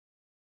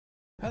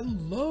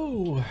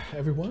Hello,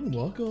 everyone.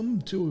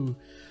 Welcome to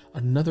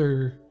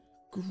another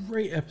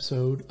great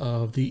episode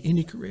of the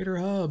Indie Creator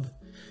Hub.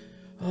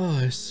 Oh,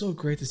 it's so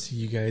great to see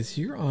you guys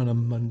here on a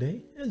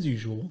Monday, as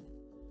usual.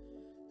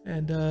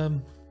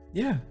 And,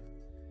 yeah.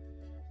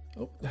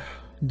 Oh,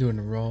 I'm doing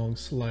the wrong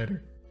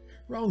slider.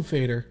 Wrong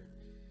fader.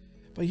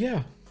 But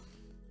yeah.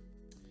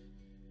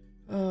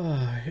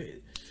 Uh,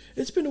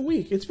 it's been a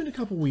week. It's been a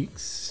couple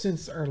weeks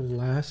since our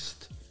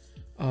last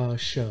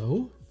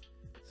show.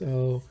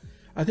 So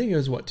I think it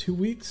was 2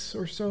 weeks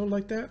or so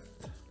like that.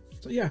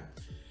 So yeah,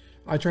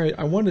 I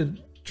wanted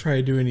to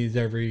try doing these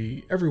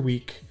every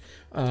week.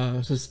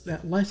 So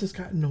that life has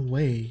gotten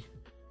away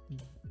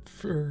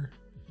for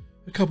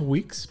a couple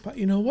weeks, but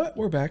you know what?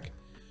 We're back.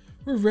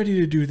 We're ready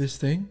to do this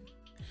thing.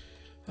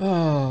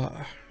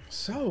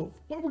 So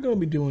what we're going to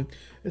be doing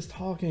is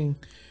talking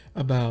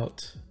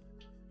about,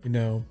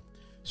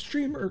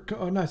 streamer,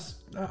 not,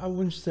 I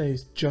wouldn't say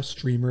just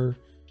streamer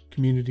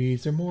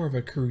communities. They're more of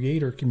a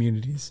creator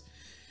communities.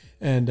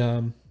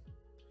 And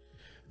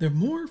they're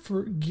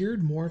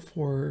geared more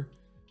for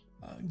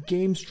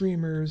game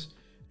streamers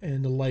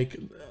and the like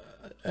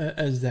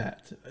as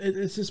that.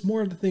 It's just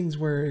more of the things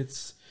where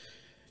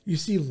you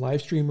see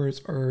live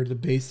streamers are the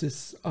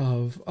basis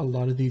of a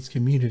lot of these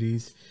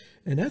communities.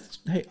 And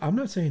hey, I'm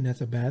not saying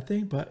that's a bad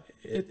thing, but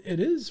it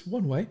is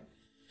one way.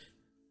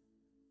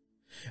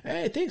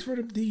 Hey, thanks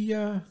for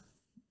the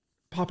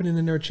popping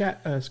in their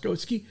chat,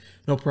 Skotsky.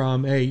 No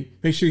problem. Hey,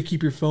 make sure you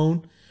keep your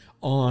phone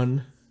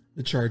on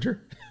the charger.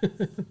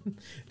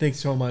 Thanks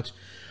so much.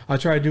 I'll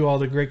try to do all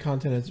the great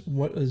content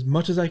as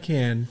much as I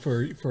can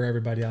for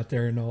everybody out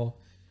there and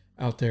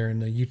out there in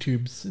the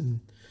YouTubes and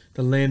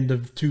the land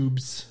of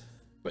tubes.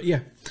 But yeah,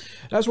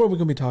 that's what we're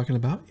going to be talking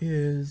about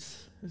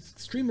is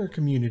streamer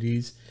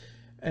communities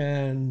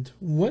and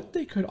what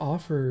they could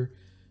offer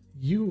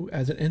you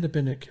as an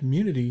independent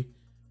community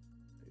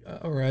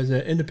or as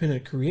an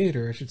independent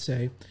creator, I should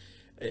say.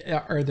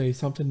 Are they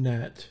something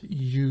that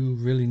you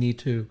really need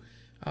to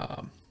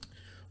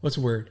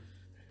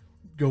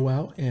go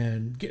out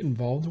and get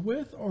involved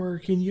with, or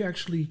can you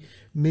actually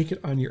make it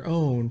on your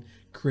own,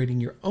 creating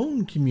your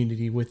own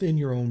community within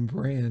your own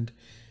brand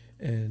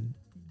and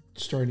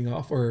starting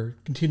off or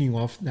continuing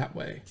off that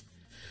way?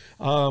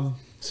 So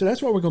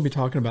that's what we're going to be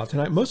talking about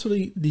tonight.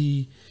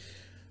 Mostly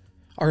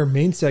our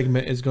main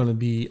segment is going to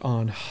be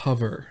on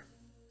Hover.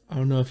 I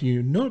don't know if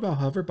you know about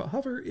Hover, but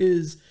Hover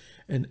is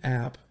an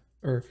app,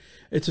 or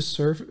it's a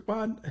service.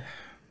 Well,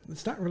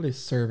 it's not really a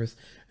service.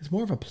 It's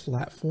more of a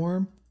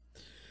platform.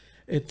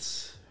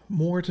 It's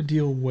more to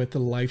deal with the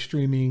live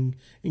streaming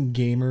and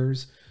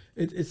gamers.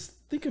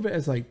 Think of it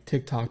as like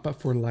TikTok,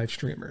 but for live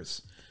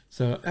streamers.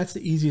 So that's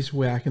the easiest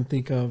way I can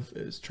think of,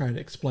 is trying to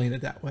explain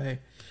it that way.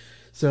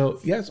 So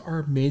yes,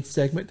 our main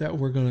segment that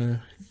we're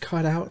gonna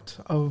cut out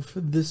of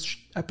this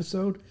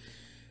episode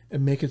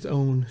and make its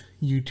own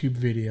YouTube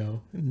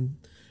video and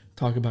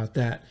talk about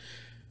that.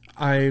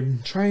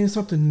 I'm trying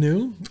something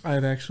new.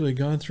 I've actually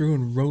gone through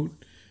and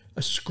wrote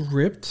a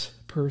script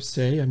per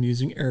se. I'm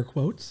using air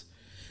quotes.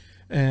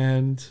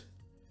 And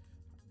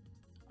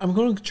I'm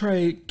going to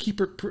try keep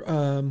it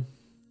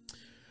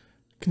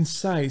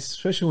concise,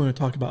 especially when I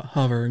talk about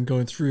Hover and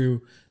going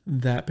through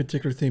that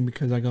particular thing,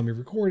 because I'm going to be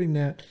recording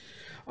that.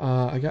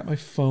 I got my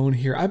phone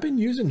here. I've been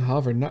using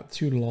Hover not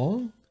too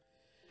long.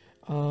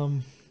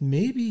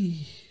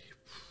 Maybe,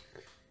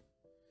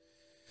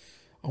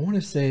 I want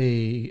to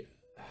say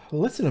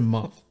less than a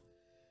month.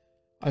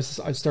 I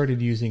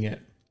started using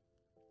it.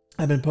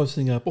 I've been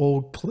posting up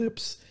old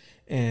clips,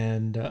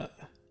 and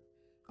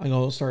I'm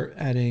going to start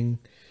adding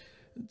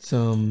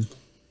some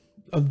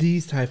of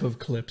these type of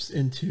clips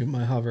into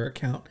my Hover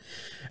account.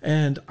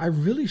 And I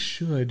really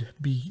should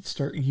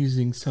start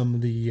using some of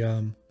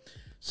the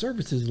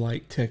services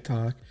like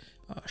TikTok,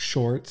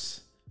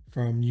 Shorts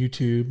from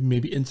YouTube,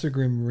 maybe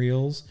Instagram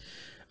Reels.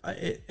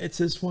 It's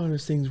just one of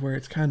those things where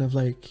it's kind of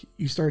like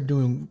you start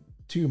doing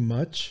too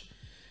much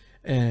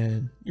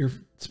and you're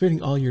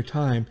spending all your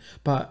time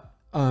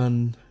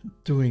on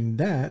doing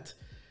that.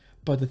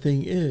 But the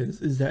thing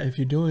is that if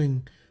you're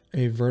doing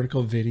a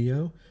vertical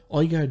video,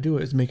 all you gotta do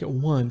is make it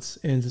once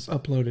and just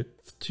upload it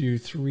to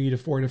 3 to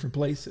 4 different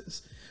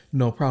places.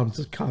 No problem.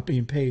 Just copy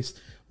and paste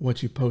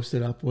what you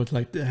posted up with,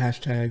 like the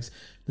hashtags,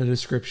 the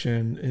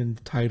description, and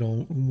the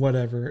title,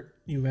 whatever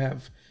you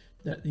have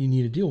that you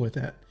need to deal with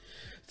that.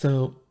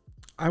 So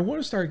I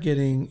want to start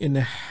getting in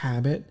the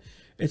habit.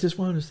 It's just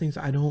one of those things.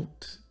 I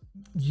don't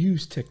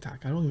use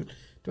TikTok. Do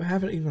I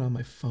have it even on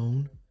my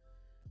phone?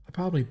 I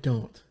probably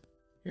don't.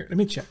 Here, let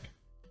me check.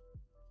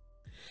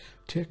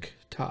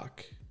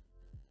 TikTok.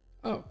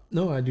 Oh,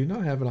 no, I do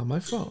not have it on my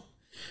phone.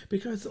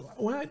 Because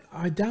when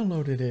I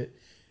downloaded it,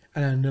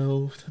 and I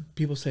know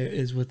people say it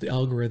is with the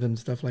algorithm,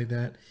 stuff like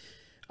that.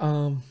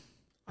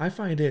 I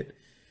find it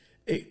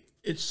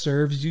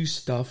serves you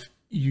stuff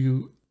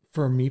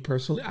for me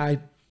personally, I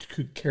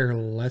could care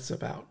less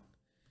about.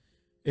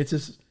 It's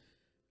just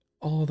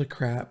all the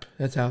crap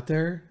that's out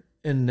there,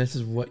 and this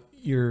is what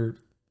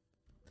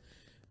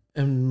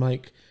and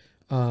like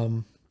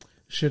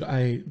should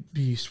I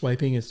be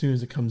swiping as soon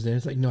as it comes in?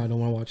 It's like, no, I don't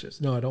want to watch this.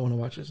 No, I don't want to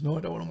watch this. No,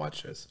 I don't want to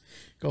watch this.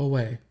 Go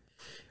away.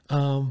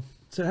 So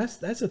that's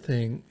the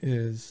thing,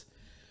 is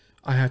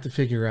I have to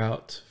figure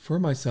out for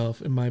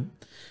myself and my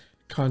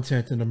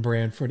content and a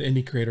brand for the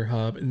Indie Creator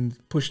Hub, and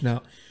pushing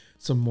out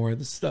some more of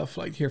the stuff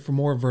like here for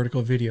more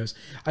vertical videos.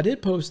 I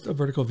did post a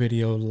vertical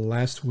video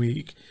last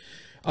week.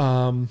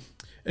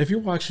 If you're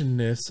watching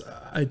this,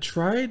 I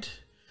did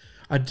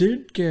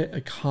get a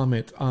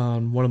comment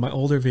on one of my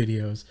older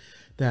videos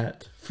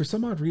that for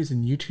some odd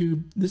reason,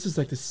 YouTube, this is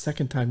like the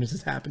second time this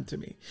has happened to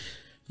me.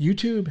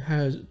 YouTube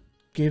has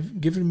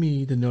given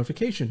me the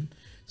notification.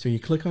 So you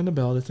click on the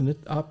bell that's in the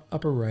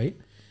upper right,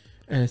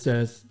 and it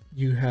says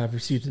you have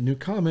received a new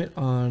comment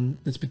on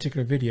this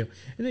particular video.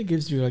 And it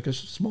gives you like a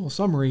small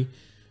summary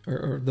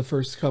or the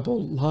first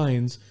couple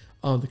lines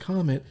of the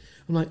comment.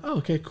 I'm like, oh,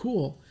 okay,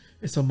 cool.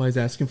 If somebody's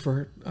asking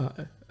for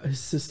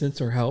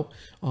assistance or help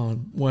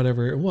on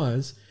whatever it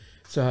was.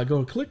 So I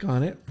go click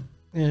on it,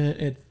 and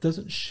it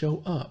doesn't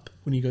show up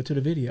when you go to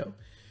the video.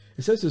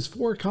 It says there's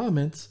 4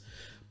 comments,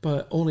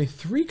 but only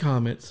 3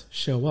 comments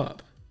show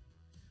up.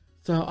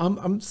 So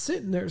I'm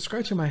sitting there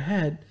scratching my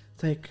head,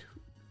 like,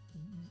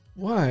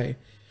 why?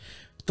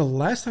 The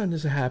last time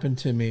this happened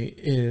to me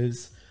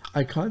is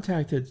I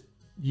contacted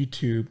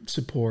YouTube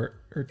support,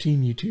 or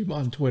Team YouTube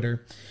on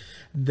Twitter.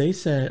 They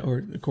said, or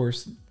of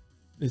course,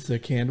 it's a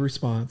canned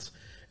response,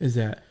 is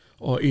that,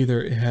 or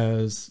either it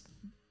has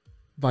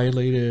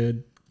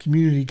violated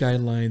community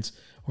guidelines,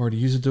 or the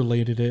user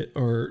deleted it,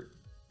 or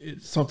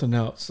it's something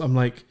else. I'm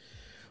like,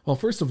 well,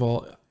 first of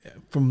all,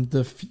 from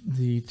the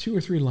 2 or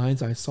 3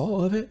 lines I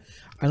saw of it,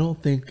 I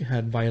don't think it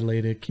had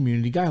violated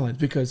community guidelines,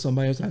 because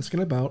somebody was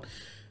asking about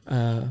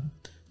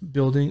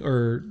building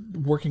or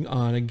working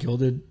on a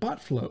gilded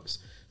bot flows.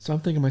 So I'm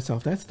thinking to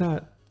myself, that's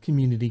not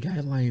community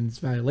guidelines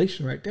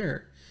violation right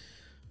there.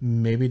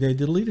 Maybe they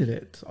deleted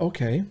it.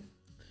 Okay.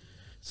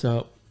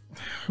 So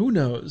who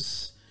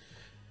knows?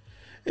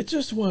 It's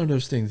just one of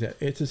those things that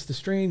it's just the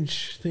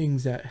strange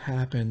things that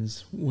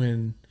happens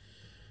when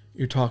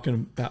you're talking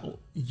about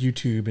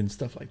YouTube and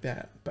stuff like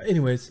that. But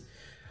anyways,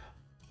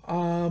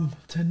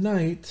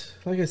 tonight,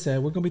 like I said,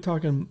 we're going to be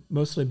talking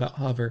mostly about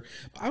Hover.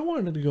 But I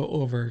wanted to go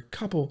over a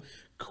couple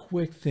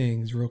quick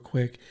things real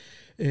quick.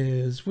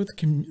 Is with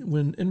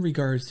when in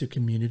regards to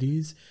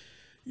communities,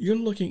 you're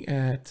looking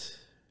at,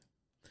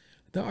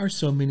 there are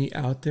so many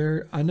out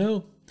there. I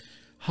know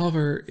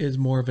Hover is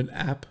more of an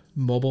app,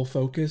 mobile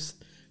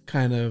focused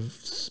kind of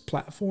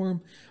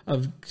platform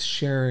of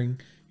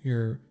sharing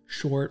your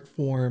short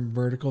form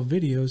vertical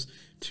videos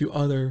to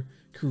other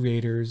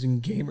creators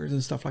and gamers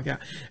and stuff like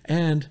that.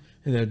 And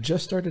they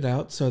just started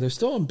out, so they're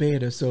still in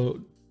beta.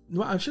 So,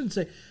 well, I shouldn't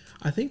say,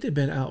 I think they've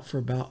been out for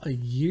about a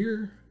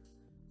year.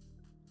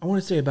 I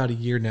want to say about a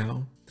year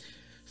now.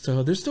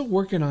 So they're still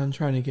working on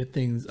trying to get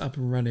things up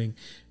and running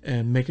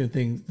and making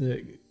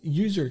the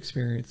user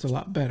experience a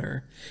lot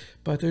better.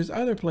 But there's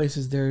other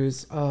places.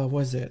 There's,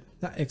 was it?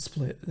 Not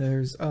XSplit.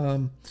 There's,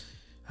 oh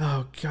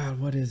God,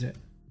 what is it?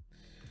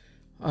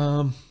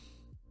 But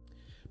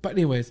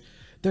anyways,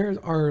 there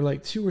are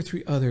like 2 or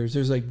 3 others.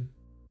 There's like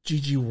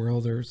GG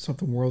World or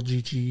something, World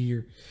GG,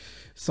 or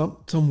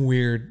some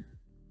weird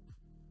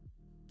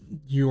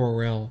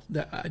URL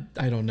that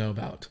I don't know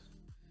about.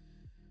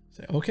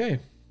 Say, okay.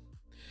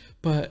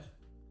 But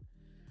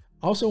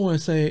I also want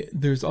to say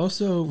there's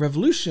also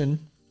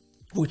Revolution,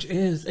 which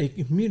is a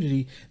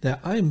community that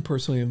I'm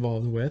personally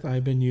involved with.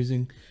 I've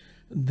been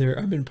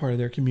part of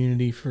their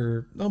community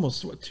for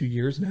almost 2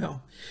 years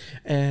now.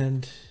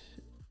 And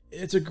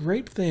it's a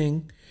great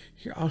thing.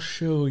 Here, I'll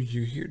show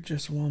you here.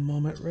 Just one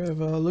moment.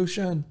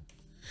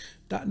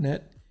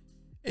 Revolution.net.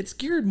 It's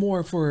geared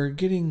more for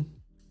getting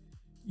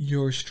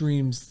your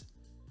streams.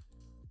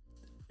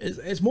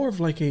 It's more of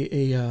like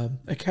a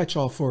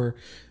catch-all for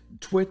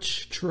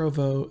Twitch,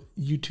 Trovo,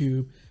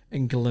 YouTube,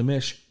 and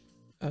Glimish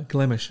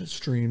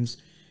streams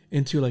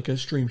into like a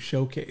stream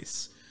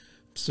showcase.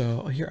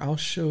 So here, I'll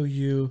show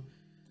you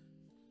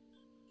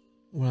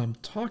what I'm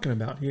talking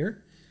about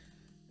here,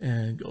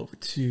 and go over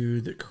to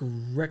the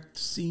correct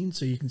scene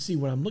so you can see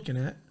what I'm looking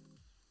at.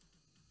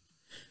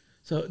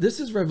 So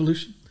this is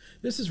Revolution.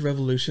 This is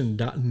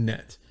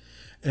Revolution.net,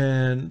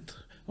 and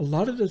a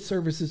lot of the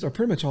services, or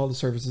pretty much all the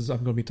services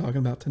I'm going to be talking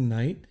about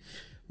tonight,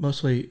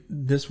 mostly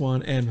this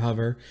one and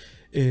Hover,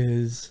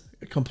 is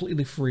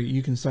completely free.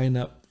 You can sign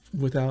up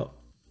without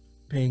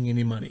paying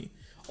any money.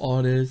 All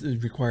it is,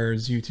 it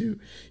requires you to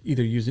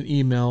either use an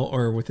email,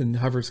 or within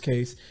Hover's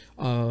case,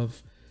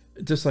 of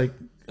just like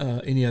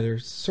any other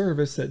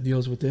service that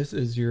deals with this,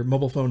 is your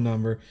mobile phone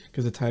number,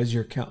 because it ties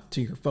your account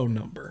to your phone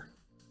number.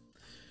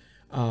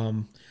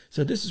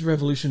 So this is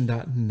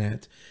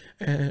Revolution.net,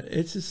 and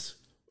it's just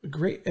a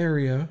great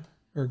area,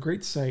 or a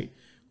great site,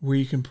 where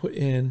you can put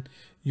in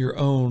your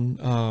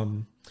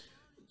own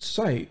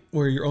site,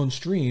 or your own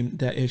stream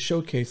that is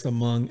showcased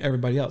among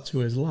everybody else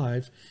who is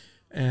live.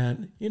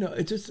 And, you know,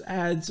 it just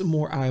adds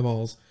more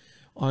eyeballs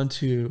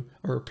onto,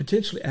 or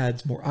potentially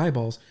adds more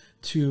eyeballs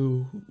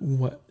to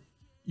what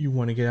you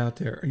want to get out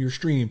there, your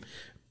stream,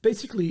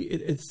 basically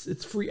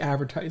it's free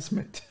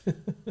advertisement.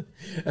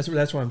 That's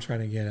what I'm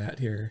trying to get at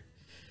here.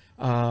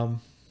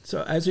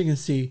 So as you can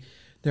see,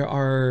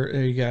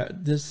 you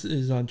got, this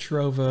is on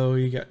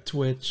Trovo, you got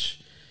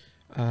Twitch,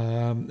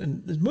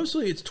 and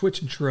mostly it's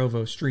Twitch and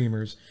Trovo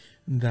streamers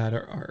that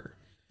are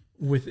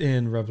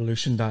within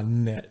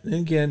Revolution.net. And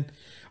again,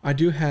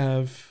 do I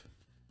have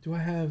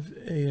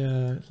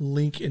a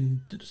link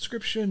in the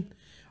description?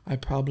 I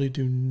probably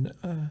do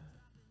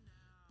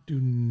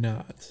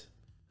not.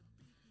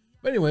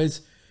 But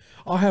anyways,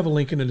 I'll have a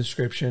link in the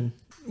description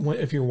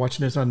if you're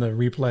watching this on the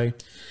replay.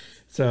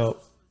 So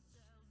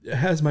it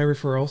has my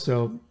referral,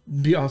 so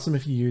it'd be awesome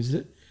if you used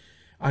it.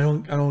 I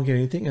don't get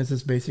anything, as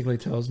this basically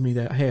tells me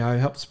that, hey, I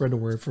helped spread the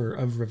word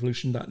of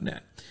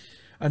Revolution.net.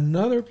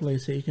 Another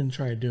place that you can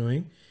try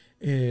doing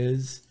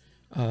is,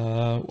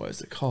 what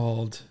is it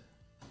called?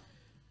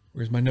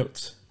 Where's my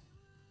notes?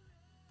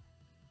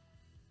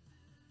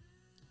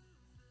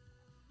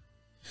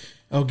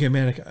 Oh,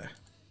 Gammatica.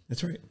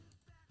 That's right.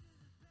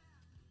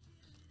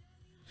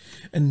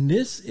 And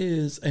this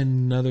is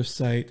another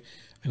site.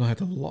 I'm going to have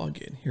to log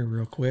in here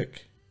real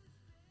quick.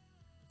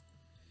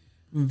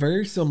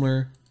 Very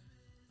similar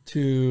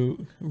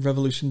to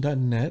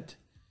Revolution.net.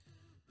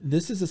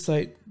 This is a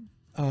site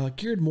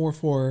geared more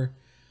for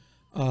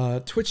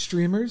Twitch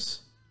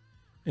streamers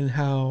and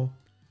how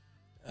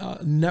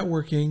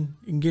networking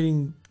and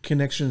getting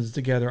connections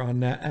together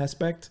on that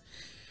aspect.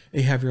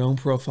 You have your own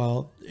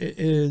profile.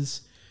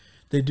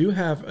 They do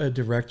have a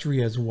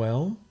directory as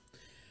well.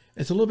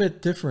 It's a little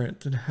bit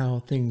different than how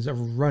things are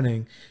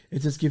running. It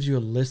just gives you a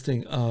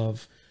listing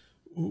of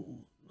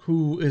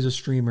who is a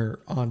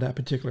streamer on that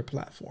particular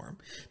platform.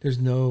 There's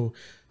no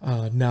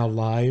now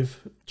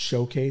live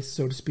showcase,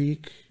 so to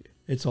speak.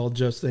 It's all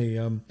just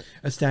a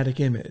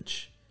static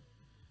image.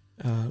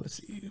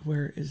 Let's see,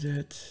 where is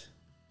it?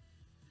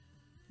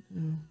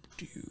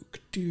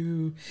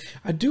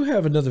 I do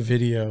have another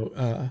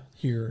video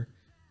here.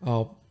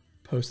 I'll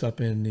post up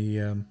in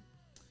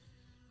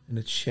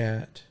the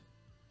chat.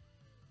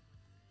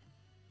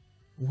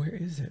 Where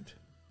is it?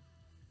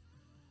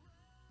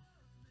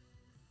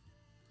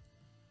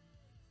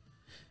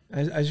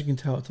 As you can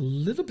tell, it's a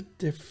little bit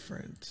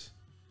different.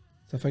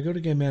 So if I go to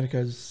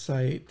Gammatica's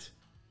site,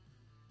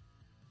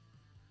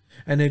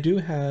 and they do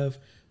have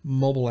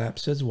mobile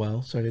apps as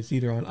well. So it's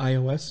either on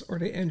iOS or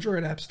the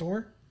Android App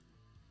Store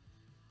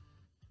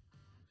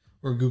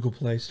or Google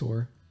Play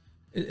Store.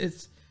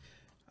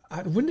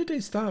 When did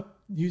they stop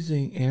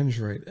using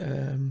Android?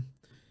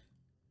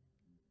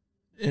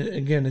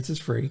 Again, it's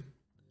just free.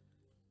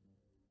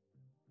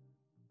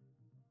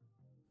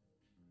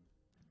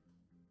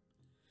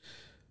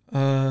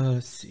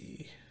 Let's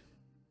see.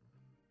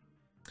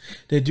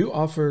 They do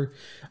offer,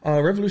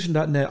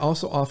 Revolution.net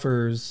also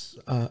offers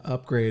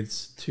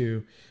upgrades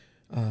to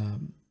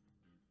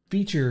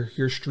feature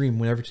your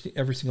stream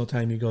every single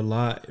time you go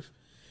live.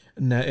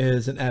 And that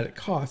is an added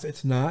cost.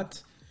 It's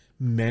not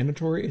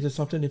mandatory. It's just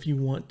something if you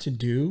want to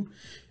do.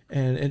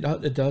 And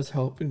it does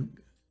help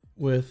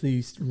with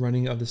the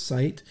running of the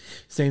site.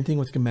 Same thing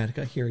with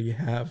Gammatica. Here you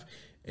have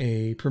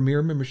a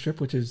Premier membership,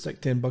 which is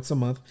like $10 a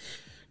month.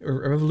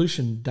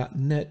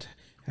 Revolution.net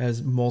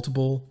has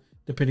multiple,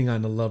 depending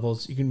on the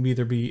levels. You can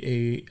either be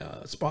a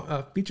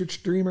featured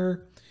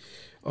streamer,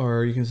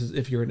 or you can,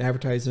 if you're an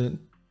advertiser,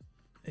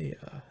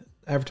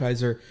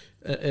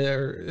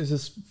 or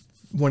just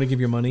want to give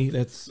your money,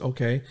 that's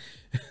okay.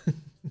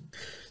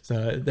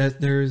 So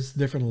there's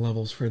different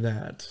levels for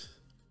that.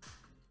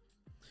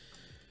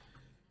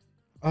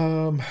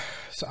 So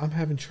I'm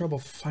having trouble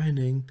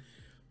finding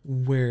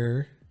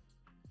where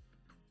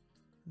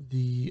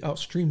the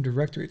stream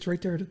directory. It's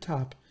right there at the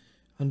top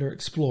under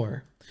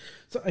Explore.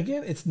 So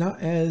again, it's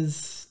not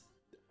as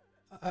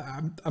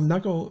I'm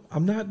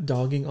not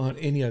dogging on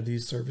any of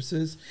these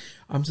services.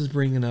 I'm just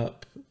bringing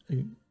up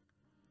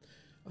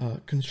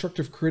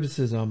constructive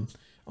criticism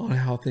on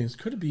how things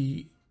could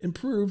be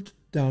improved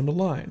down the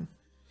line.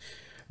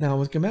 Now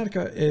with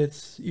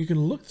Gammatica, you can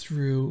look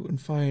through and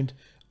find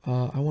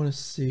I want to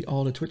see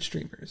all the Twitch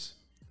streamers.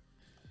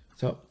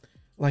 So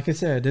like I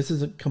said, this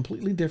is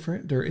completely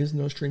different. There is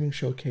no streaming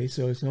showcase,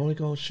 so it's only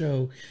going to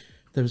show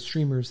the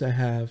streamers that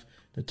have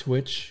the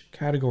Twitch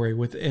category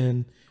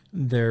within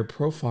their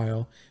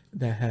profile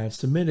that have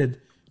submitted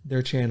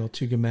their channel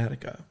to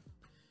Gammatica.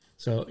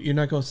 So you're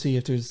not going to see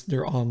if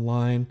they're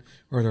online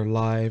or they're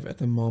live at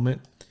the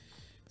moment.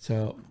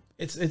 So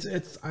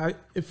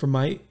from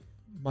my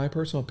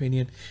personal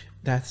opinion,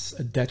 that's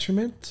a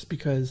detriment,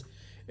 because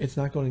it's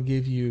not going to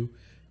give you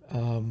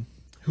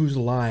who's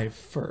live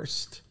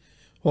first.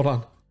 Hold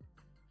on.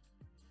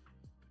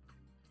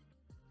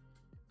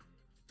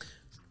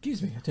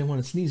 Excuse me, I didn't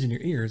want to sneeze in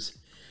your ears.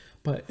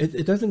 But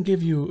it doesn't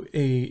give you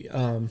a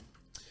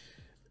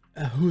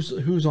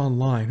who's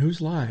online,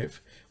 who's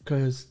live,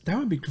 because that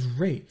would be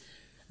great.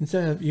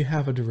 Instead of you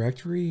have a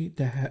directory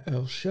that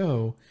will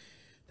show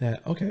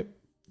that, okay,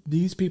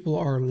 these people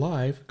are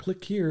live.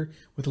 Click here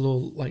with a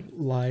little like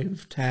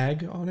live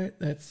tag on it.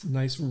 That's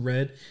nice,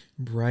 red,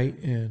 bright,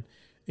 and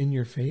in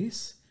your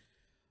face.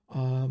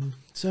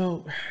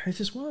 So it's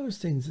just one of those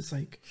things. It's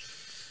like,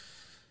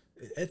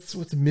 it's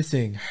what's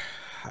missing.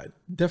 I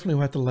definitely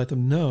will have to let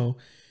them know,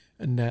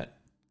 and that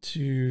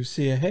to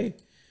say, hey,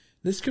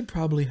 this could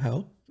probably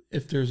help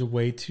if there's a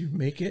way to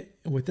make it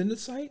within the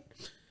site.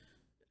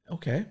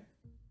 Okay.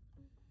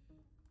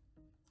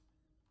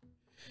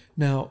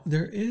 Now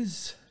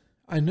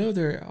I know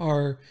there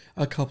are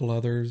a couple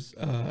others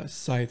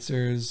sites.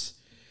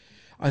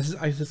 I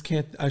just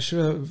can't. I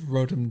should have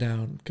wrote them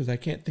down because I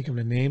can't think of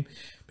the name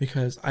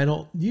because I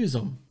don't use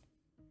them.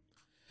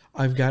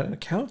 I've got an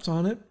account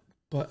on it,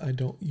 but I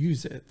don't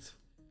use it.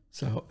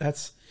 So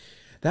that's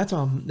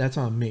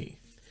on me.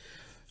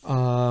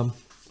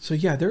 So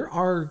yeah, there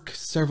are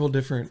several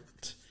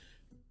different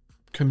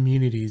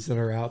communities that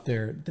are out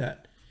there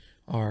that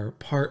are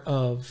part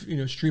of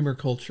streamer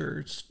culture.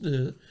 It's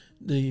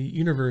the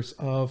universe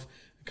of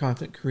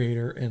content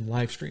creator and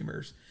live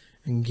streamers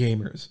and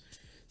gamers.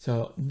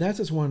 So that's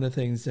just one of the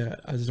things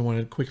that I just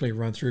wanted to quickly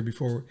run through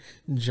before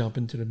we jump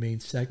into the main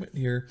segment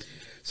here.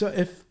 So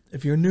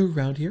if you're new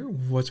around here,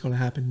 what's going to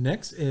happen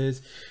next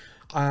is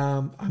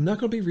I'm not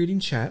going to be reading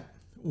chat.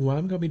 What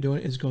I'm going to be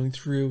doing is going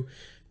through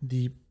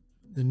the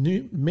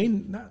new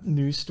main, not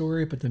news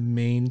story, but the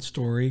main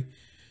story,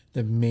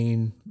 the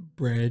main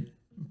bread,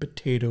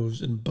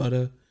 potatoes, and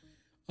butter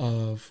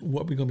of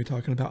what we're going to be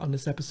talking about on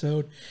this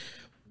episode.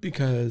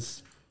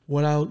 Because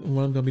what I'm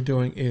going to be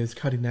doing is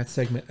cutting that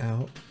segment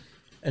out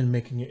and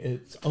making it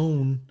its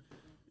own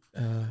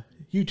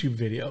YouTube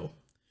video.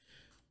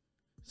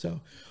 So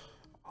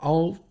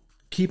I'll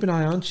keep an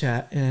eye on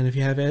chat, and if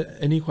you have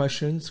any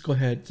questions, go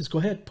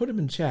ahead, put them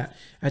in chat.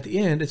 At the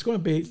end, it's going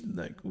to be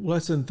like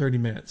less than 30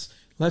 minutes,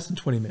 less than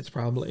 20 minutes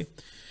probably,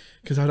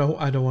 because I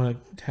don't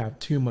want to have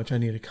too much I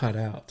need to cut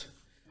out.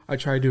 I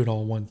try to do it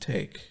all in one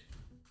take.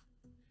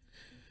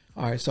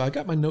 All right, so I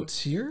got my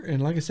notes here,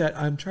 and like I said,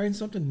 I'm trying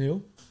something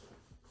new.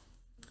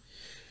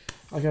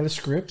 I got a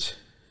script.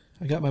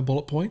 I got my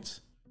bullet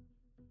points.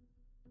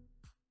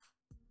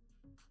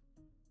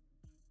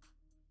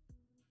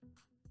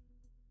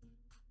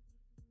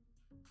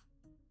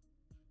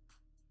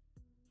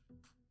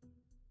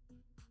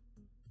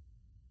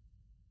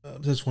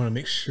 Just want to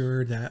make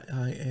sure that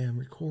I am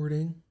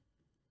recording.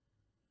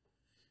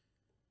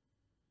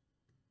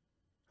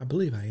 I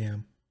believe I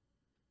am.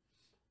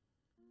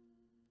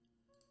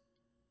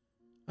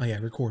 Oh yeah,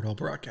 record all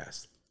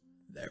broadcast.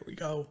 There we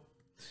go.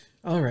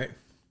 All right.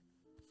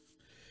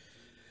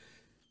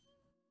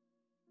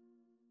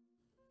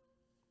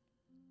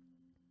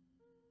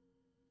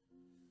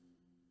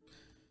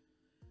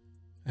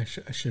 I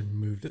should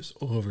move this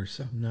over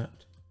so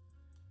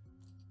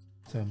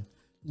I'm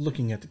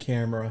looking at the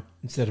camera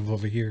instead of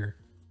over here.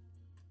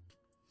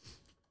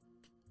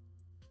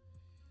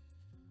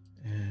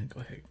 And go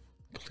ahead,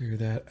 clear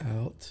that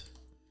out.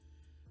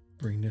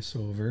 Bring this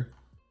over.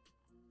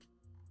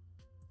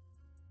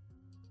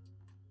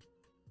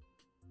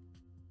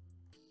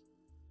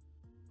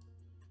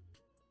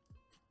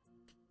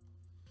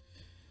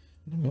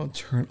 I'm going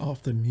to turn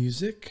off the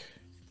music.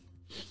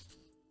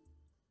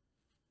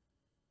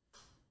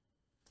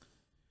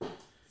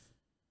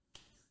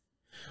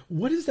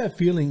 What is that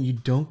feeling you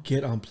don't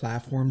get on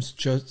platforms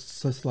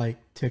just like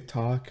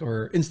TikTok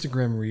or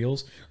Instagram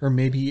Reels or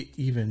maybe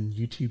even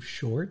YouTube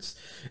Shorts?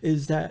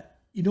 Is that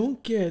you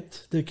don't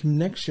get the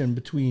connection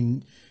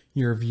between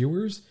your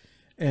viewers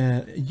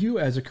and you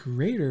as a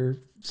creator,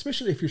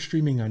 especially if you're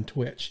streaming on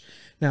Twitch.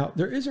 Now,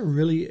 there isn't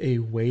really a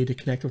way to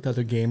connect with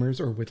other gamers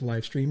or with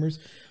live streamers,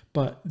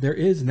 but there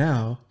is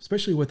now,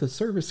 especially with a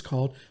service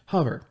called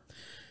Hover.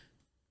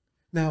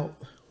 Now,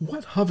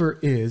 what Hover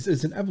is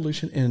an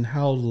evolution in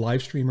how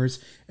live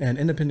streamers and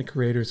independent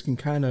creators can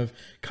kind of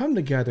come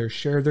together,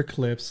 share their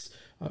clips,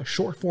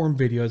 short form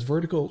videos,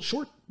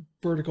 short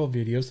vertical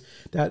videos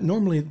that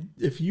normally,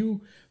 if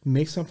you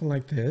make something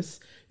like this,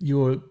 you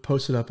would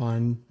post it up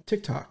on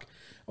TikTok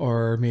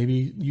or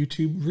maybe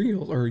YouTube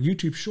Reels or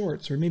YouTube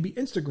Shorts or maybe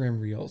Instagram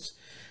Reels.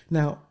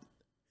 Now,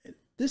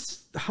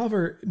 this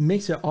Hover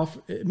makes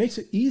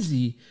it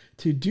easy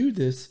to do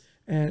this.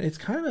 And it's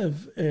kind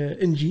of an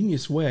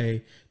ingenious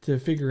way to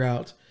figure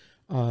out,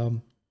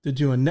 to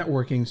do a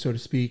networking, so to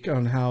speak,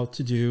 on how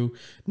to do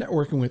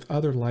networking with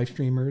other live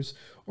streamers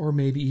or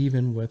maybe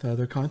even with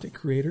other content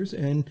creators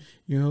and,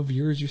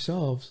 viewers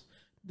yourselves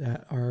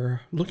that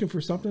are looking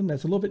for something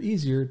that's a little bit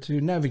easier to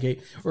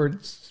navigate or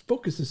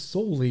focuses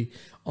solely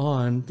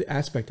on the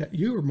aspect that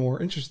you are more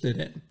interested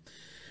in.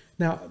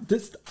 Now,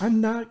 I'm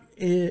not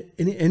in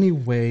any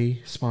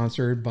way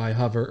sponsored by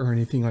Hover or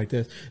anything like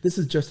this. This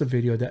is just a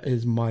video that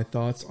is my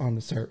thoughts on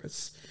the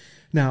service.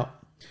 Now,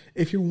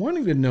 if you're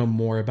wanting to know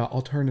more about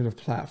alternative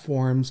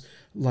platforms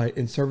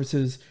and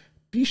services,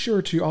 be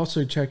sure to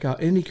also check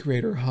out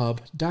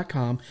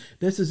IndieCreatorHub.com.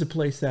 This is a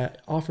place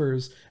that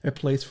offers a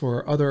place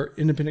for other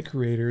independent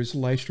creators,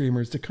 live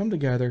streamers to come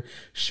together,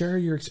 share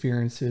your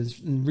experiences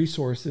and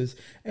resources,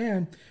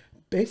 and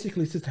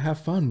basically just to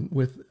have fun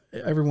with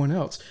everyone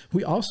else.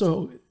 We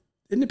also,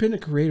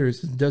 independent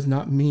creators does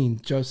not mean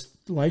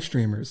just live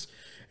streamers.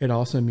 It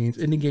also means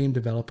indie game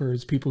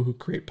developers, people who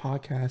create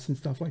podcasts and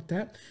stuff like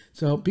that.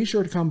 So be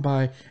sure to come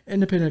by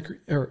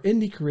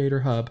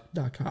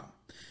indiecreatorhub.com.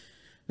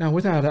 Now,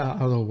 with that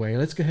out of the way,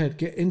 let's go ahead and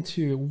get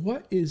into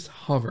what is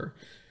Hover.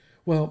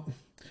 Well,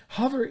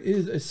 Hover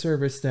is a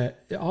service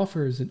that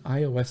offers an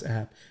iOS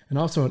app and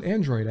also an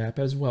Android app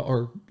as well,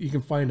 or you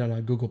can find it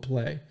on Google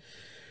Play.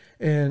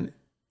 And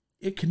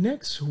it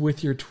connects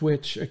with your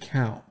Twitch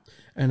account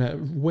in a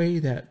way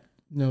that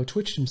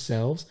Twitch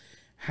themselves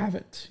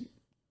haven't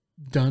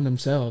done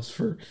themselves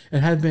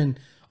and have been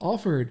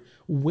offered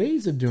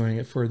ways of doing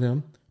it for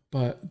them,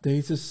 but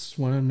they just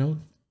want to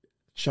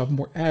shove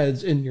more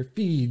ads in your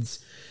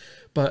feeds.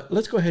 But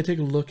let's go ahead and take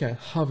a look at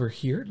Hover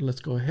here. Let's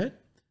go ahead.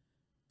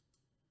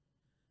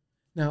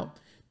 Now,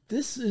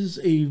 this is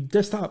a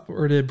desktop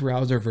or the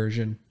browser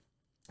version.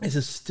 This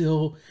is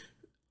still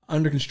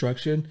under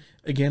construction.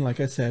 Again, like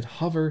I said,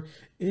 Hover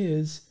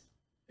is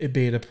a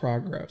beta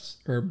program.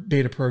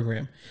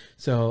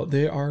 So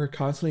they are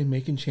constantly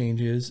making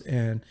changes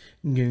and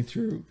getting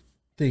through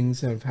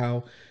things of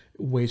how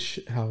ways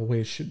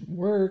should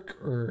work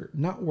or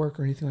not work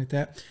or anything like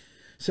that.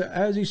 So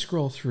as you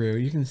scroll through,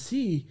 you can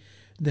see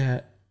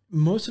that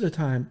most of the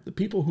time, the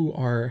people who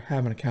are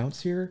having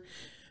accounts here,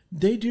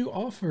 they do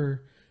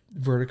offer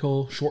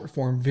vertical short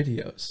form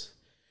videos.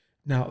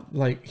 Now,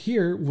 like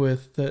here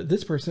with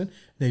this person,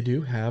 they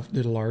do have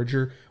the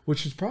larger,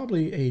 which is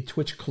probably a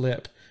Twitch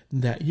clip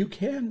that you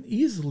can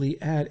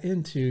easily add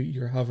into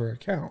your Hover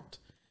account.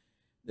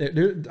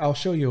 I'll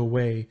show you a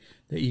way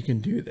that you can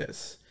do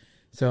this.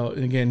 So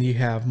again, you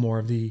have more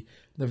of the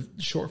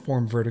short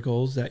form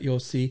verticals that you'll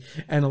see.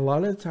 And a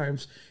lot of the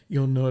times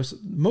you'll notice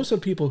most of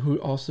the people who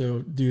also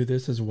do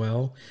this as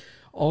well,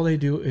 all they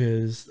do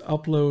is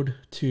upload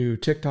to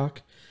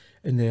TikTok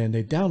and then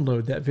they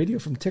download that video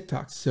from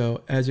TikTok.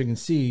 So as you can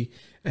see,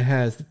 it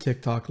has the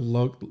TikTok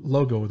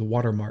logo with a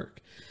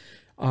watermark.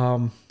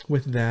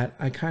 With that,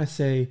 I kind of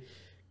say,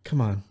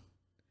 come on,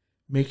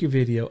 make your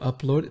video,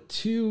 upload it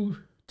to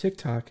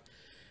TikTok,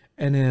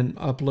 and then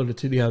upload it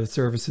to the other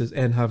services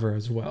and Hover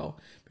as well,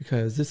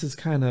 because this is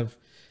kind of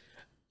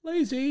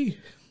lazy.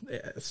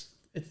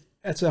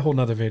 That's a whole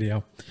nother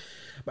video.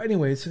 But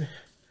anyways,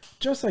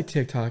 just like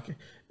TikTok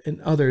and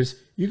others,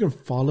 you can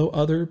follow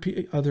other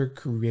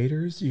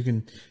creators. You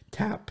can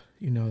tap,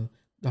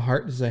 the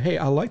heart to say, hey,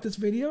 I like this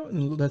video,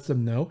 and let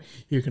them know.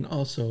 You can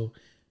also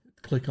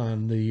click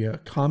on the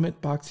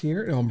comment box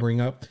here, and it'll bring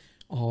up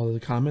all of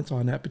the comments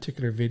on that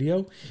particular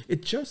video.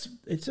 It's just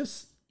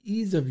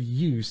ease of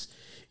use,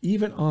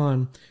 even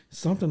on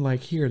something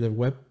like here, the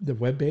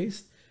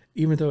web-based.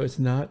 Even though it's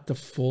not the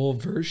full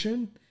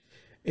version,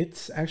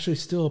 it's actually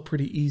still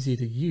pretty easy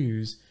to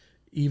use,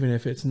 even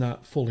if it's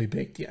not fully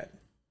baked yet.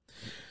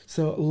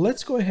 So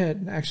let's go ahead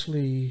and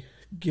actually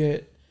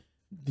get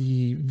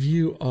the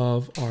view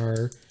of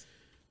our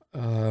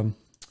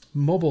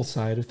mobile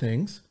side of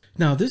things.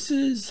 Now, this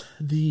is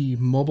the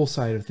mobile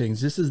side of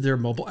things. This is their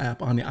mobile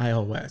app on the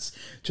iOS.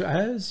 So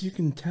as you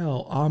can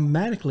tell,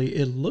 automatically,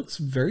 it looks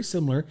very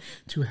similar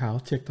to how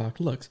TikTok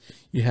looks.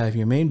 You have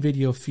your main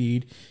video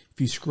feed. If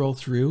you scroll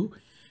through,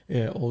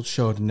 it will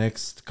show the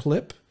next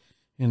clip,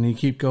 and you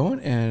keep going,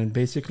 and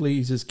basically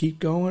you just keep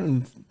going,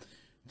 and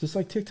just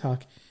like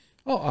TikTok.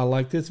 Oh, I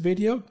like this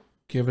video.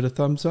 Give it a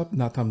thumbs up,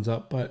 not thumbs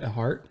up, but a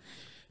heart.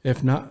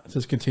 If not,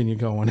 just continue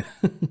going.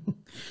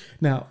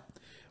 Now,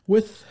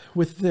 with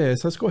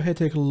this, let's go ahead and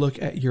take a look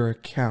at your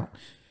account.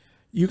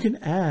 You can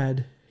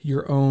add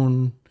your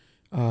own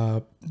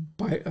your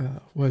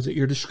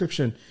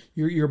description,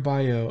 your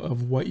bio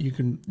of what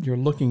you're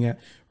looking at,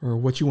 or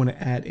what you want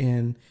to add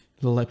in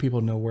to let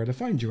people know where to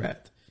find you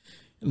at.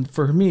 And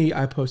for me,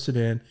 I posted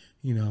in,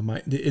 the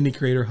Indie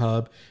Creator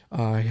Hub.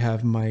 I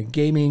have my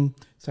gaming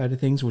side of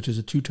things, which is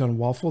a Two-Tone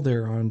Waffle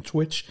there on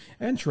Twitch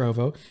and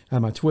Trovo. I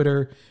have my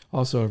Twitter,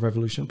 also a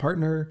Revolution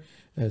partner.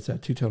 That's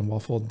at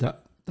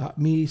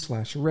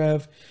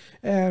twotone.me/rev.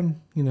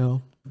 And,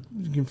 you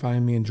can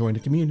find me and join the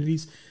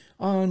communities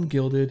on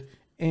Guilded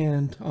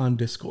and on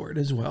Discord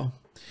as well.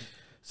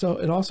 So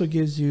it also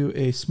gives you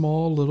a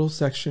small little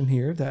section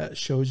here that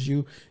shows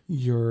you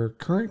your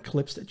current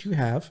clips that you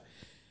have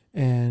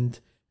and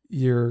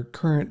your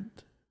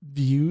current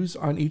views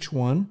on each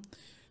one.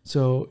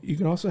 So you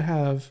can also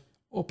have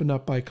opened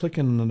up by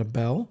clicking on the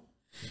bell,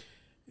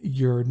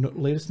 your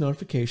latest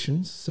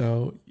notifications.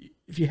 So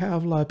if you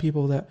have a lot of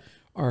people that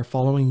are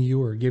following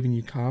you or giving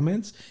you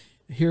comments,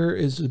 here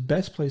is the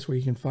best place where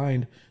you can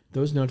find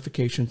those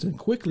notifications and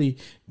quickly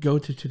go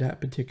to that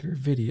particular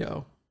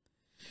video.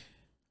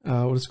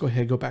 Let's go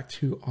ahead and go back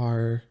to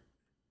our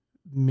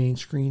main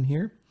screen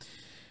here.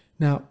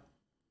 Now,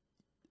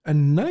 a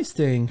nice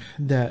thing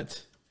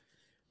that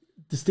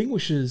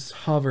distinguishes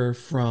Hover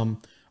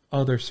from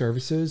other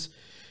services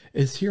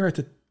is here at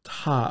the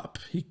top.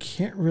 You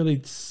can't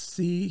really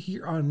see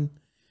here on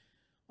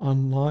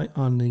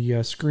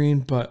the screen,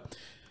 but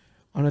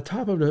on the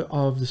top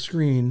of the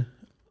screen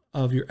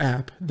of your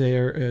app,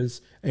 there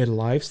is a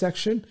live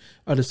section,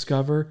 a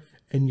discover,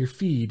 and your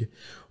feed.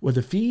 What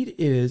the feed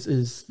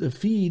is the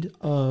feed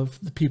of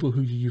the people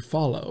who you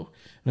follow.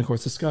 And of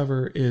course,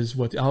 Discover is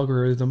what the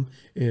algorithm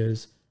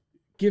is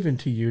given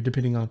to you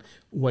depending on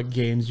what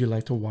games you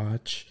like to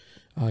watch.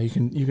 You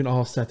can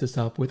all set this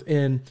up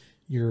within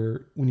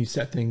when you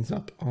set things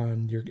up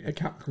on your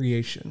account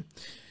creation.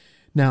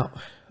 Now,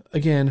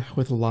 again,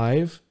 with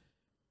live,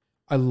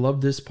 I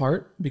love this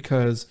part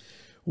because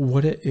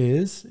what it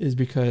is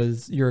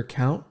because your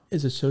account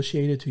is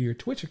associated to your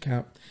Twitch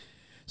account.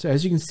 So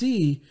as you can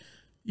see,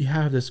 you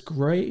have this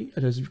great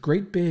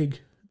big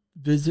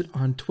visit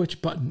on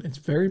Twitch button. It's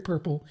very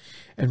purple.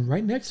 And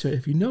right next to it,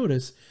 if you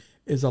notice,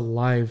 is a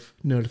live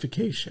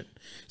notification.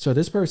 So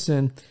this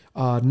person,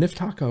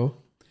 Niftaco,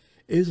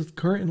 is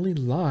currently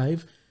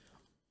live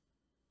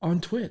on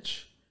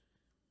Twitch.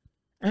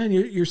 And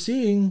you're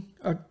seeing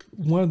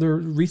one of the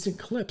recent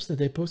clips that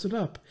they posted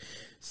up.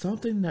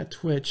 Something that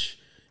Twitch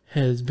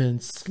has been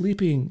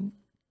sleeping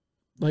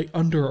like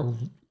under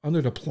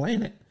the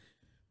planet,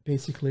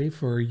 basically,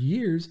 for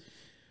years.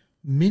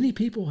 Many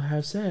people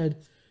have said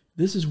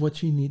this is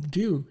what you need to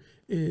do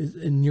is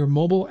in your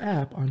mobile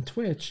app on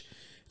Twitch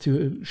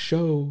to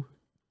show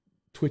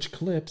Twitch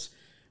clips.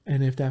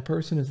 And if that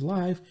person is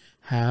live,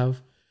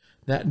 have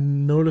that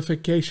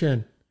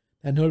notification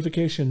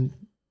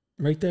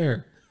right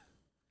there.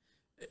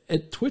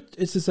 At Twitch,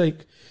 it's just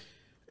like,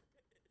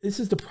 this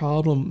is the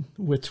problem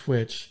with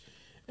Twitch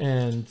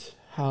and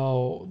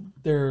how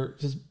they're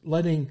just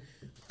letting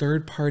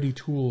third-party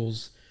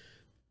tools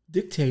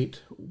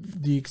dictate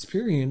the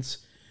experience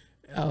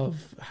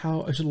of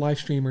how a live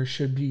streamer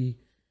should be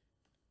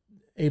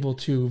able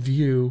to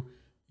view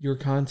your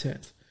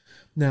content.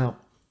 Now,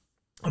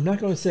 I'm not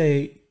going to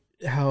say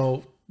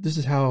how this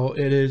is how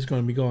it is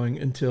going to be going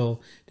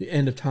until the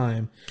end of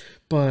time,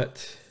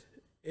 but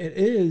it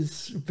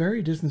is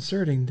very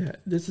disconcerting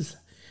that this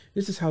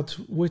is how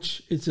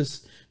Twitch is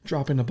just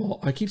dropping the ball.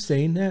 I keep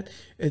saying that.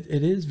 It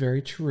is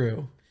very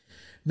true.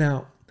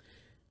 Now,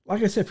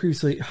 like I said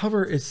previously,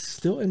 Hover is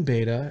still in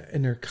beta,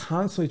 and they're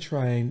constantly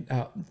trying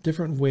out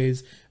different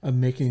ways of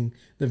making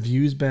the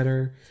views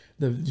better,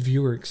 the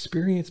viewer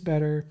experience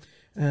better.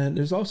 And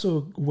there's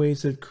also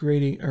ways of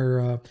creating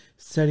or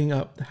setting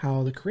up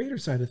how the creator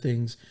side of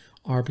things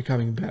are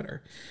becoming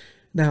better.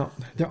 Now,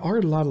 there are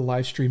a lot of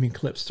live streaming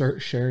clips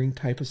start sharing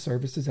type of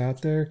services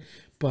out there,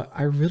 but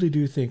I really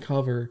do think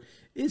Hover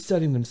is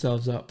setting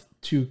themselves up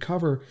to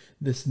cover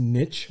this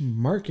niche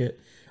market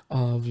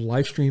of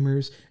live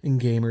streamers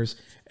and gamers,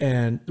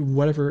 and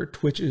whatever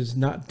Twitch is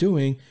not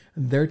doing,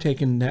 they're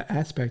taking that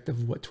aspect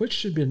of what Twitch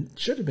should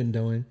have been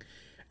doing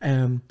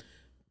and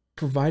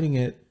providing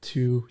it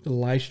to the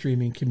live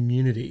streaming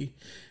community.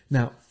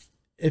 Now,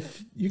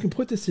 if you can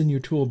put this in your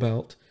tool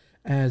belt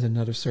as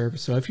another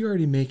service, so if you're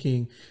already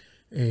making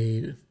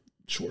a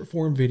short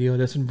form video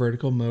that's in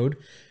vertical mode,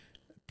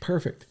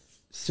 perfect.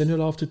 Send it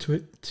off to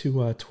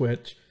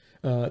Twitch,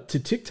 to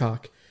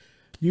TikTok,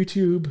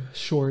 YouTube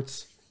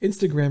Shorts,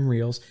 Instagram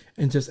Reels,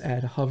 and just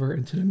add Hover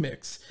into the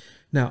mix.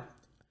 Now,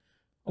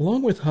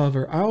 along with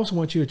Hover, I also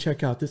want you to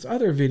check out this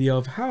other video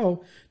of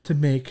how to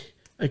make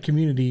a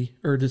community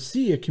or to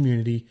see a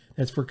community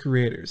that's for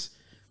creators.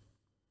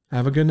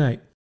 Have a good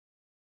night.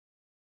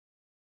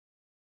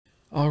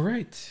 All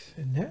right,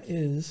 and that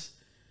is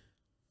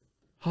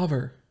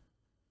Hover.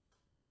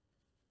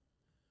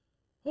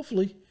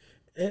 Hopefully,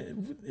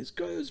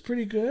 it's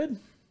pretty good.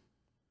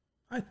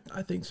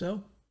 I think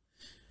so.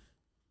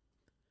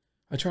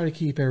 I try to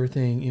keep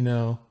everything,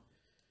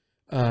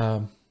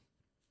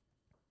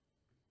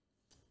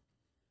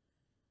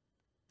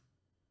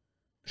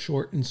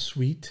 short and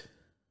sweet.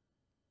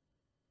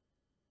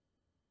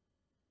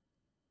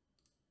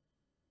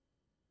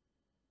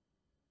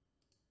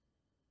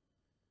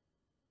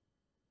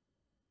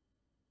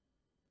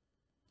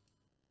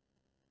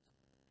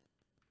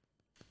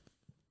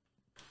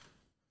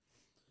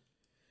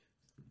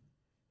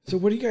 So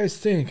what do you guys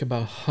think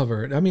about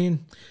Hover? I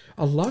mean,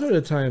 a lot of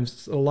the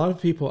times, a lot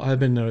of people I've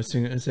been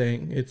noticing and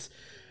saying it's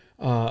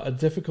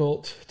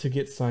difficult to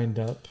get signed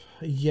up.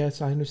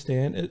 Yes, I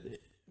understand.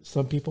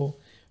 Some people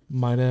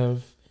might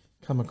have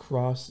come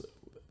across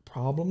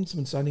problems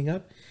when signing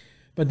up.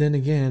 But then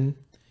again,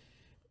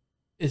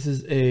 this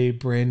is a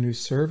brand new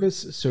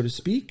service, so to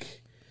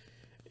speak.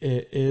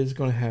 It is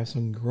going to have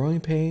some growing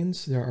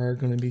pains. There are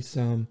going to be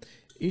some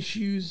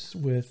issues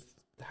with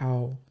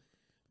how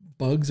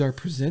bugs are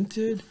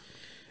presented,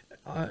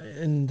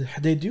 and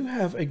they do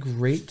have a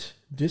great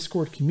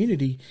Discord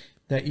community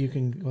that you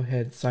can go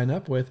ahead and sign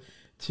up with.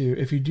 To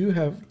if you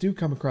do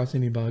come across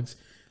any bugs,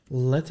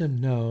 let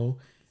them know,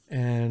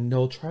 and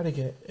they'll try to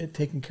get it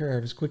taken care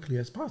of as quickly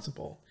as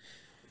possible.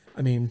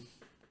 I mean,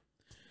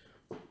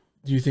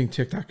 do you think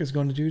TikTok is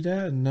going to do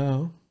that?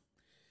 No,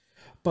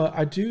 but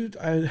I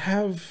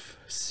have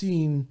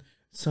seen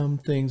some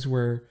things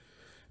where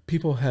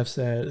people have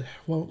said,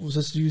 well, we'll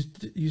just use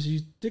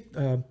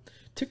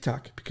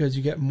TikTok because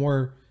you get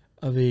more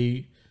of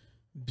a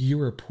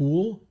viewer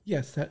pool.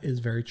 Yes, that is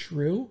very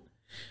true.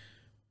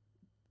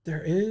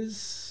 There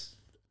is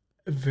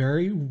a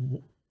very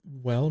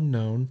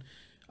well-known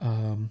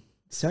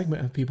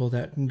segment of people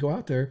that can go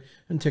out there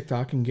on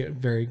TikTok and get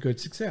very good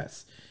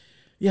success.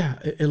 Yeah,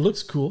 it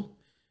looks cool.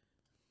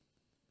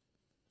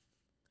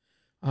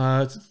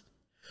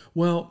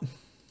 Well,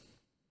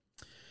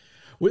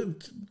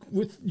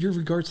 with your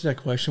regards to that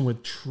question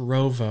with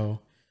Trovo,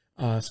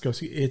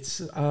 Skoski,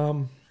 it's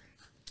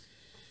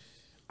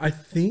I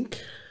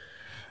think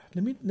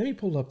let me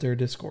pull up their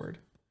Discord.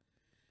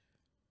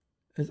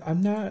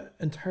 I'm not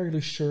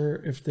entirely sure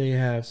if they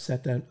have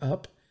set that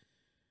up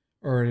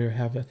or they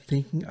have a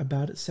thinking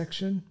about it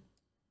section.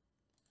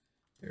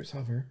 There's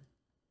Hover.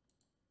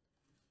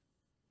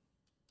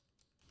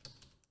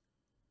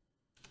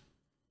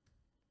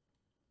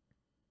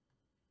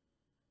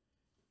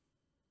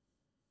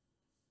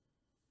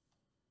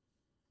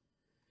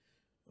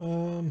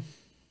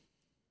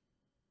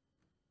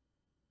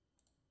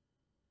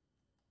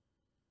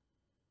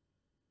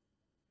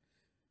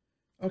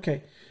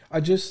 Okay, I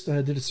just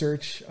did a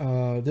search.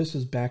 This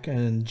was back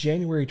on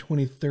January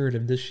 23rd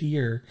of this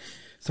year.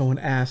 Someone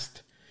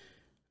asked,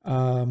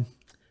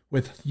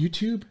 with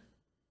YouTube,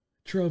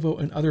 Trovo,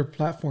 and other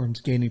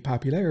platforms gaining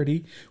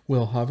popularity,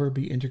 will Hover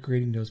be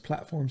integrating those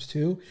platforms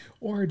too,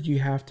 or do you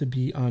have to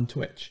be on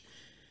Twitch?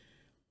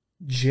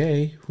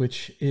 Jay,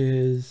 which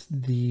is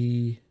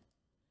the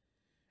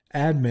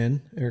admin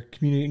or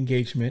community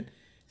engagement,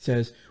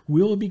 says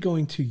we'll be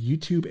going to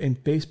YouTube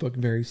and Facebook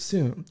very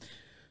soon.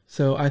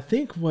 So I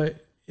think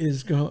what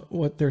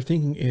they're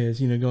thinking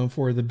is, going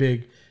for the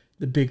big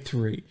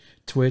three: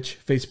 Twitch,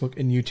 Facebook,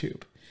 and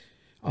YouTube.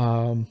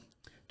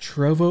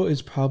 Trovo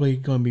is probably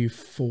going to be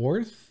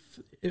fourth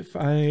if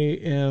I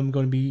am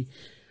going to be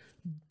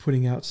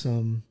putting out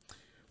some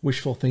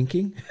wishful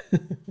thinking.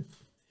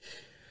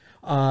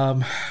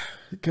 Because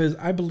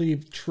I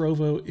believe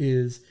Trovo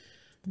is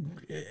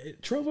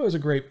a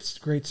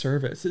great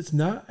service. It's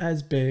not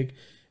as big.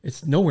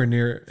 It's nowhere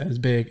near as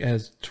big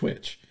as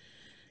Twitch.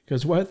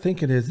 Because what I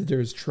think it is,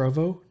 there's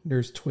Trovo,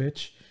 there's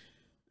Twitch,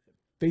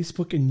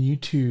 Facebook and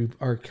YouTube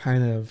are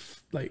kind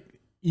of like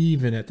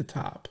even at the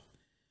top,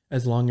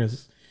 as long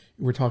as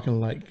we're talking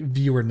like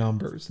viewer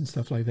numbers and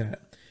stuff like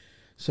that.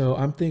 So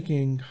I'm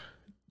thinking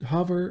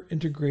Hover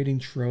integrating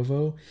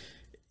Trovo,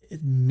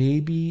 it may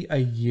be a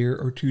year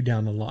or two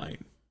down the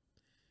line.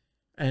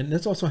 And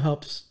this also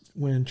helps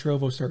when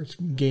Trovo starts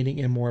gaining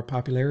in more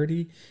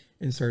popularity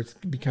and starts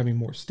becoming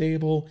more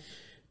stable.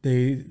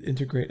 They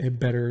integrate a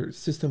better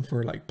system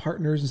for like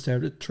partners instead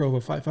of the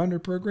Trovo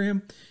 500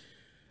 program,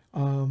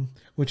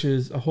 which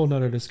is a whole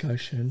nother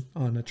discussion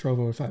on a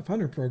Trovo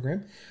 500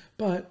 program.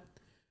 But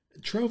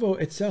Trovo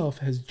itself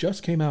has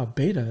just came out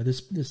beta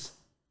this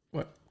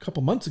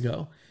couple months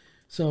ago.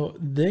 So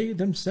they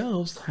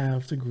themselves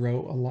have to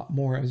grow a lot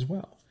more as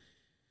well.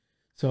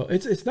 So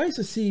it's nice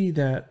to see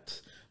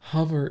that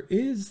Hover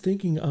is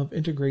thinking of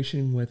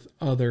integration with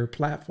other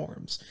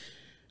platforms.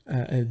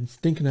 And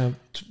thinking of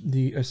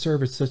a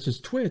service such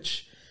as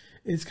Twitch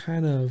is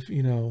kind of,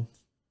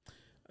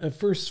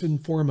 first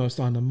and foremost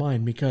on the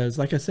mind, because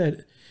like I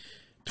said,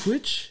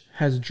 Twitch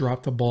has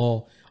dropped the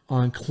ball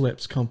on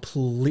clips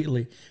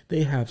completely.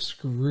 They have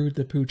screwed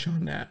the pooch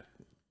on that.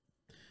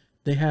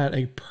 They had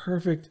a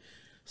perfect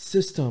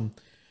system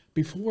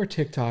before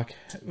TikTok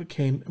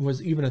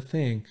was even a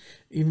thing,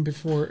 even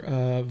before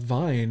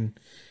Vine,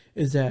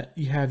 is that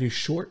you have your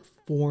short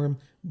form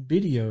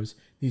videos,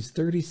 these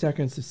 30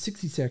 seconds to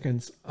 60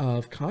 seconds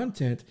of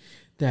content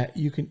that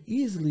you can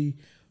easily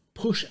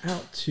push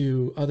out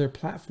to other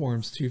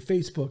platforms, to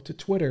Facebook, to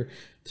Twitter,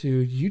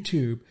 to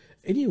YouTube,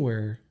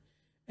 anywhere.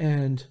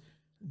 And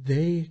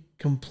they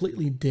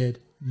completely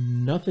did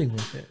nothing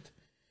with it.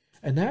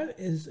 And that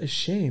is a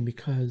shame,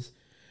 because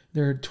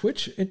their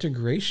Twitch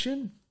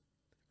integration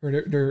or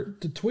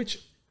the Twitch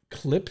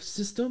clip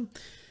system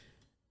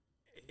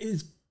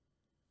is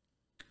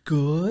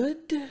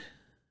good.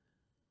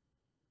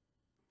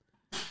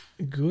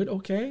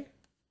 Okay.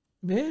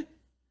 Meh.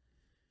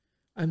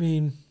 I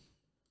mean,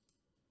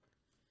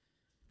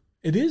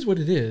 it is what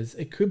it is.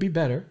 It could be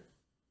better.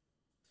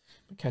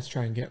 My cat's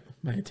trying to get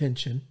my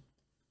attention.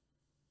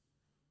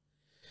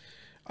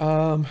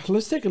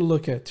 Let's take a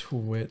look at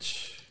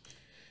Twitch.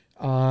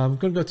 I'm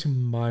going to go to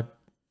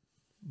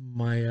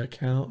my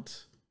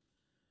account,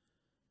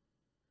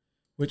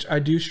 which I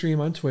do stream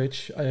on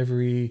Twitch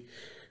every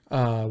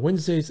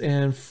Wednesdays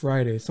and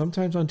Fridays.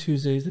 Sometimes on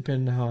Tuesdays,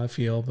 depending on how I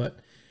feel, but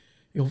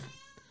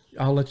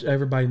I'll let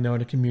everybody know in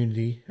the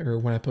community or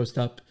when I post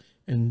up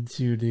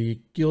into the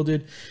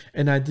Guilded.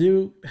 And I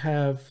do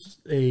have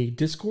a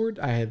Discord.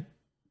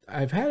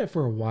 I've had it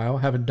for a while,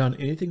 haven't done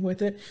anything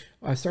with it.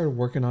 I started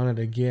working on it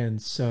again.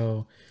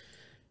 So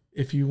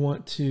if you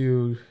want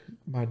to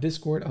my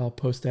Discord, I'll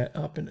post that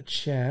up in the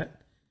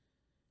chat.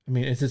 I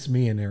mean, it's just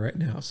me in there right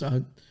now,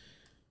 so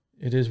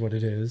it is what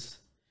it is.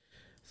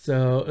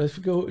 So let's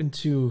go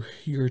into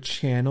your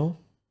channel.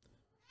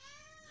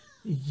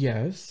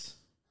 Yes.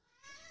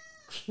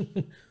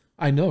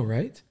 I know,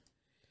 right?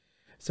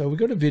 So we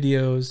go to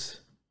videos.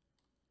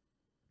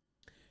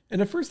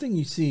 And the first thing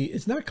you see,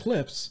 it's not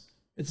clips.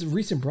 It's a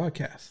recent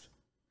broadcast.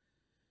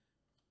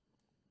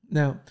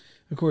 Now,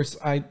 of course,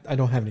 I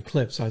don't have any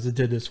clips, so I just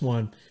did this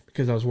one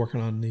because I was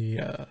working on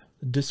the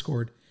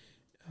Discord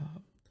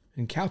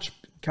and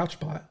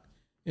CouchBot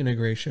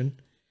integration.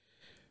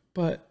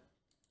 But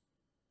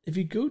if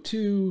you go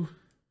to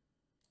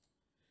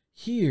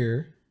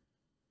here,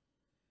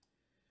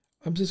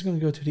 I'm just going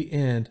to go to the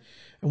end.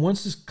 And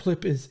once this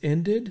clip is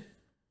ended,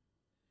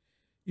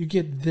 you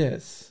get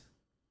this.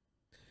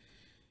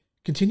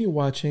 Continue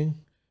watching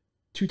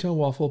Two Tone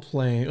Waffle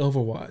playing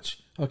Overwatch.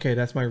 Okay,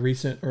 that's my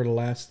recent or the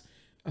last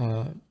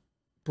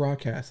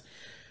broadcast.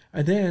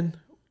 And then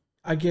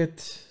I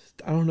get,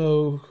 I don't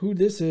know who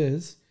this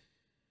is.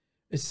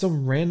 It's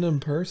some random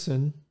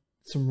person,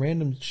 some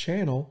random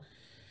channel.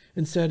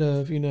 Instead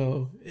of, you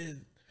know,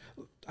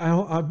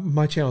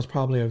 my channel is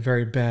probably a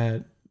very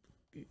bad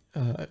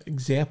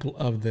example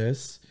of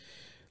this.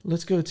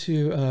 Let's go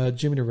to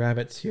Jimmy the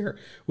Rabbits here,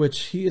 which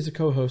he is a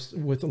co-host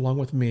with along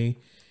with me,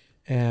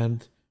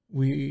 and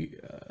we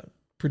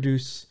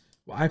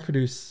I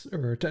produce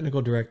or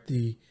technical direct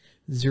the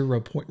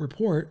 0 Point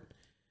Report,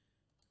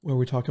 where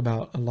we talk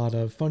about a lot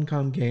of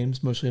Funcom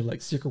games, mostly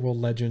like Secret World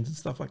Legends and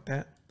stuff like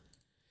that.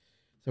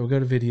 So we'll go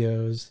to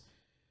videos.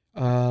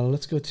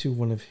 Let's go to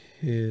one of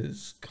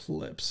his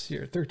clips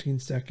here, 13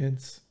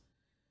 seconds.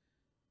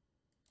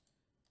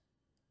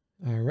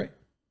 All right.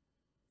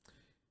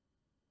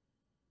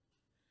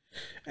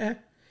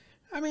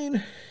 I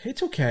mean,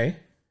 it's okay.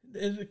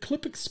 The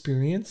clip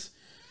experience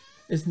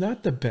is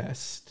not the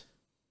best.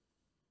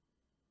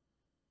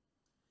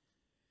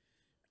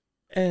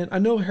 And I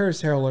know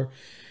Harris Heller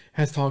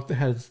has talked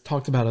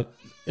about it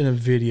in a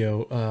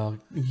video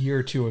a year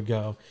or two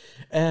ago,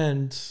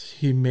 and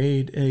he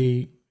made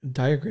a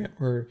diagram,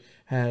 or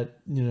had,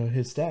 you know,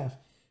 his staff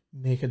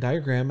make a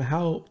diagram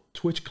how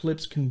Twitch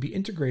clips can be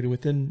integrated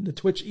within the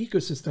Twitch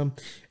ecosystem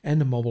and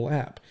the mobile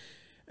app.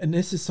 And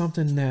this is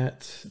something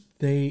that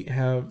they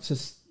have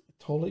just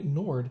totally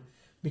ignored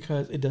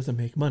because it doesn't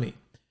make money.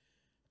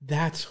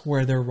 That's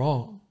where they're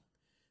wrong.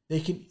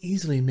 They can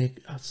easily make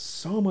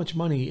so much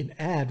money in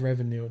ad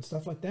revenue and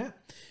stuff like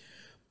that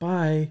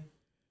by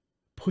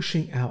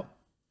pushing out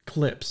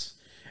clips.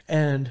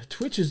 And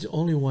Twitch is the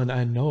only one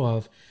I know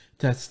of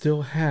that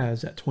still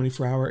has that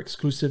 24-hour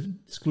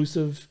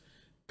exclusive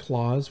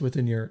clause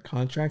within your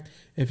contract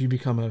if you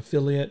become an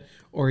affiliate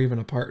or even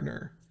a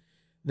partner,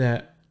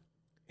 that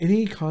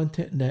any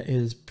content that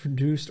is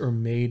produced or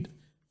made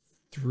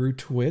through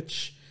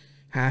Twitch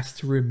has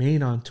to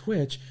remain on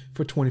Twitch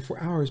for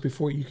 24 hours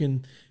before you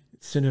can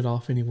send it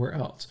off anywhere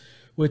else,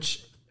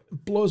 which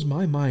blows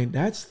my mind.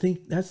 That's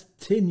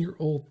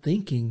 10-year-old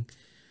thinking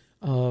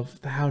of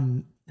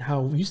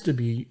how it used to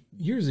be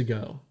years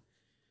ago.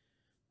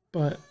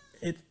 But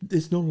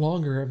it's no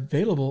longer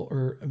available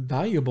or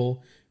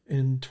valuable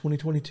in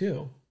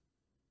 2022.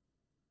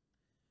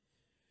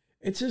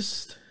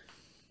 It's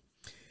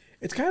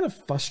kind of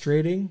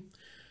frustrating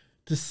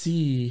to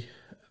see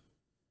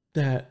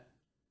that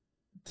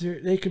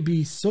they could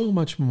be so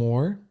much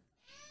more.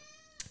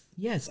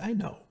 Yes, I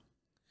know.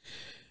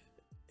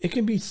 It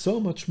can be so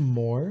much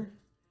more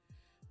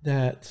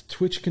that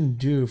Twitch can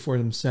do for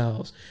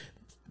themselves,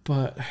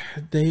 but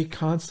they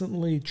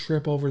constantly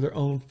trip over their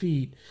own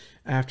feet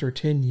after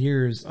 10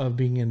 years of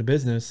being in the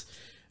business,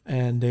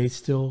 and they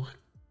still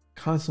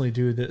constantly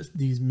do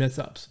these mess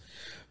ups.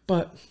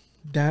 But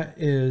that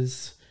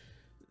is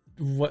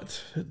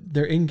what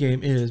their end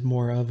game is,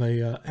 more of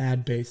a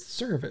ad-based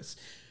service,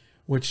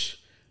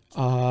 which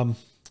I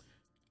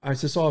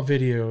just saw a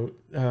video.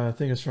 I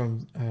think it's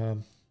from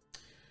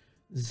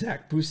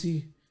Zach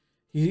Bussey.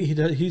 He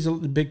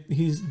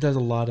does a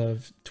lot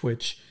of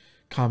Twitch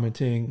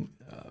commenting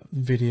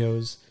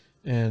videos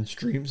and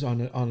streams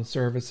on a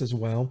service as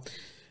well.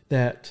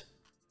 That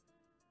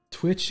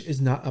Twitch is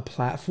not a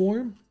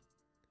platform;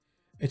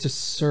 it's a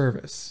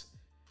service.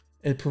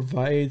 It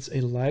provides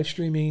a live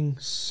streaming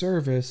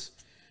service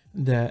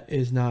that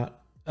is not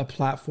a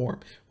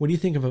platform. When you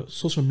think of a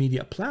social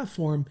media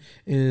platform,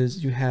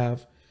 is you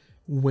have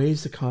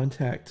ways to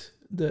contact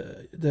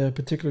the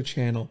particular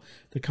channel,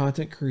 the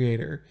content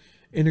creator,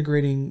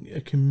 integrating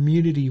a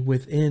community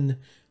within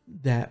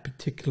that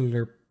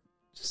particular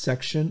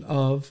section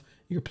of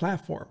your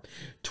platform.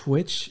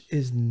 Twitch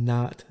is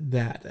not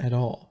that at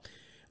all.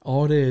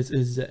 All it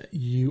is that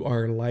you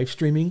are live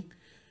streaming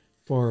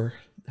for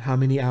how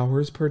many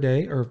hours per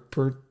day or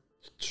per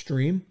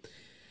stream.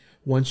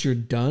 Once you're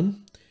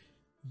done,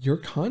 your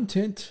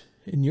content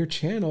in your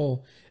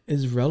channel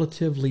is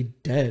relatively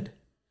dead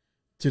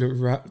to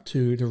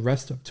the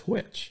rest of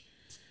Twitch.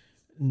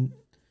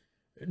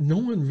 No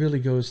one really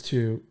goes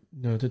to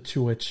to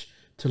Twitch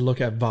to look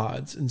at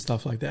VODs and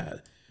stuff like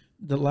that.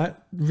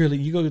 Really,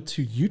 you go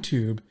to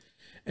YouTube,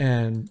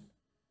 and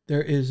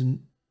there is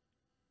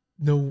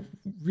no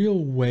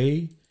real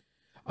way.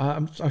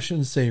 I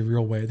shouldn't say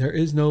real way. There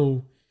is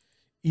no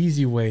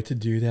easy way to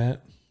do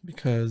that,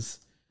 because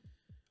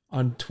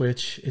on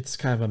Twitch it's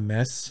kind of a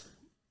mess.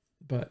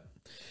 But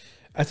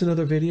that's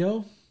another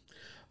video.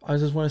 I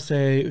just want to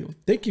say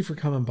thank you for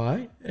coming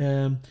by,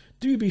 and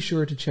do be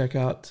sure to check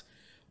out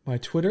my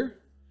Twitter.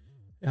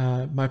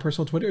 My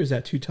personal Twitter is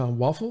at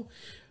 2TonWaffle.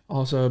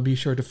 Also, be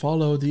sure to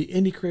follow the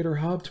Indie Creator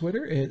Hub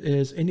Twitter. It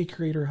is Indie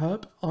Creator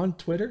Hub on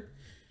Twitter.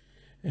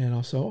 And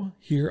also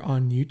here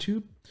on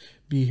YouTube,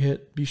 be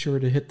sure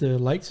to hit the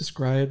like,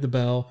 subscribe, the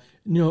bell.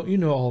 You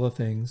know all the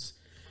things.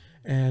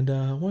 And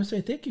I want to say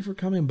thank you for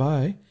coming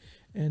by.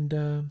 And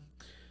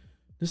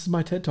this is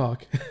my TED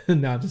Talk.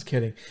 No, just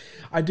kidding.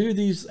 I do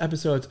these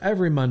episodes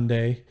every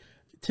Monday,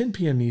 10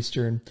 p.m.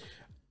 Eastern.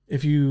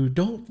 If you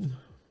don't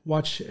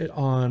watch it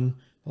on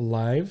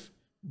live,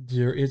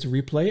 there is a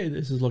replay.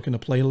 This is looking a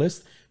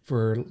playlist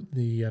for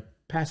the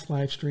past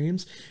live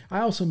streams. I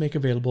also make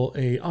available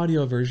a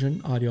audio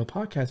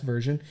podcast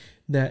version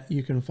that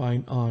you can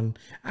find on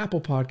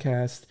Apple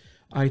Podcast,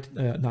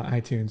 not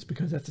iTunes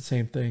because that's the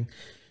same thing,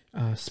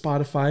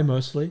 Spotify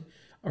mostly,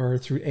 or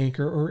through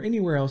Anchor or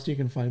anywhere else you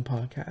can find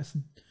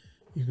podcasts.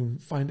 You can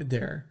find it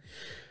there.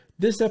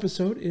 This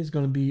episode is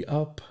going to be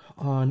up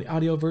on the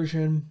audio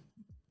version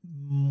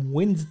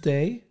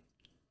Wednesday.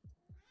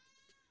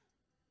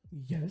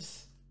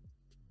 Yes.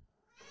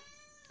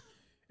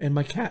 And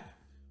my cat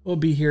will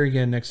be here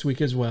again next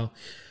week as well.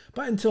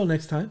 But until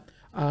next time,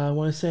 I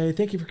want to say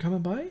thank you for coming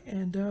by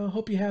and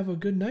hope you have a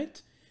good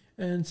night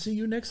and see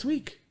you next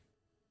week.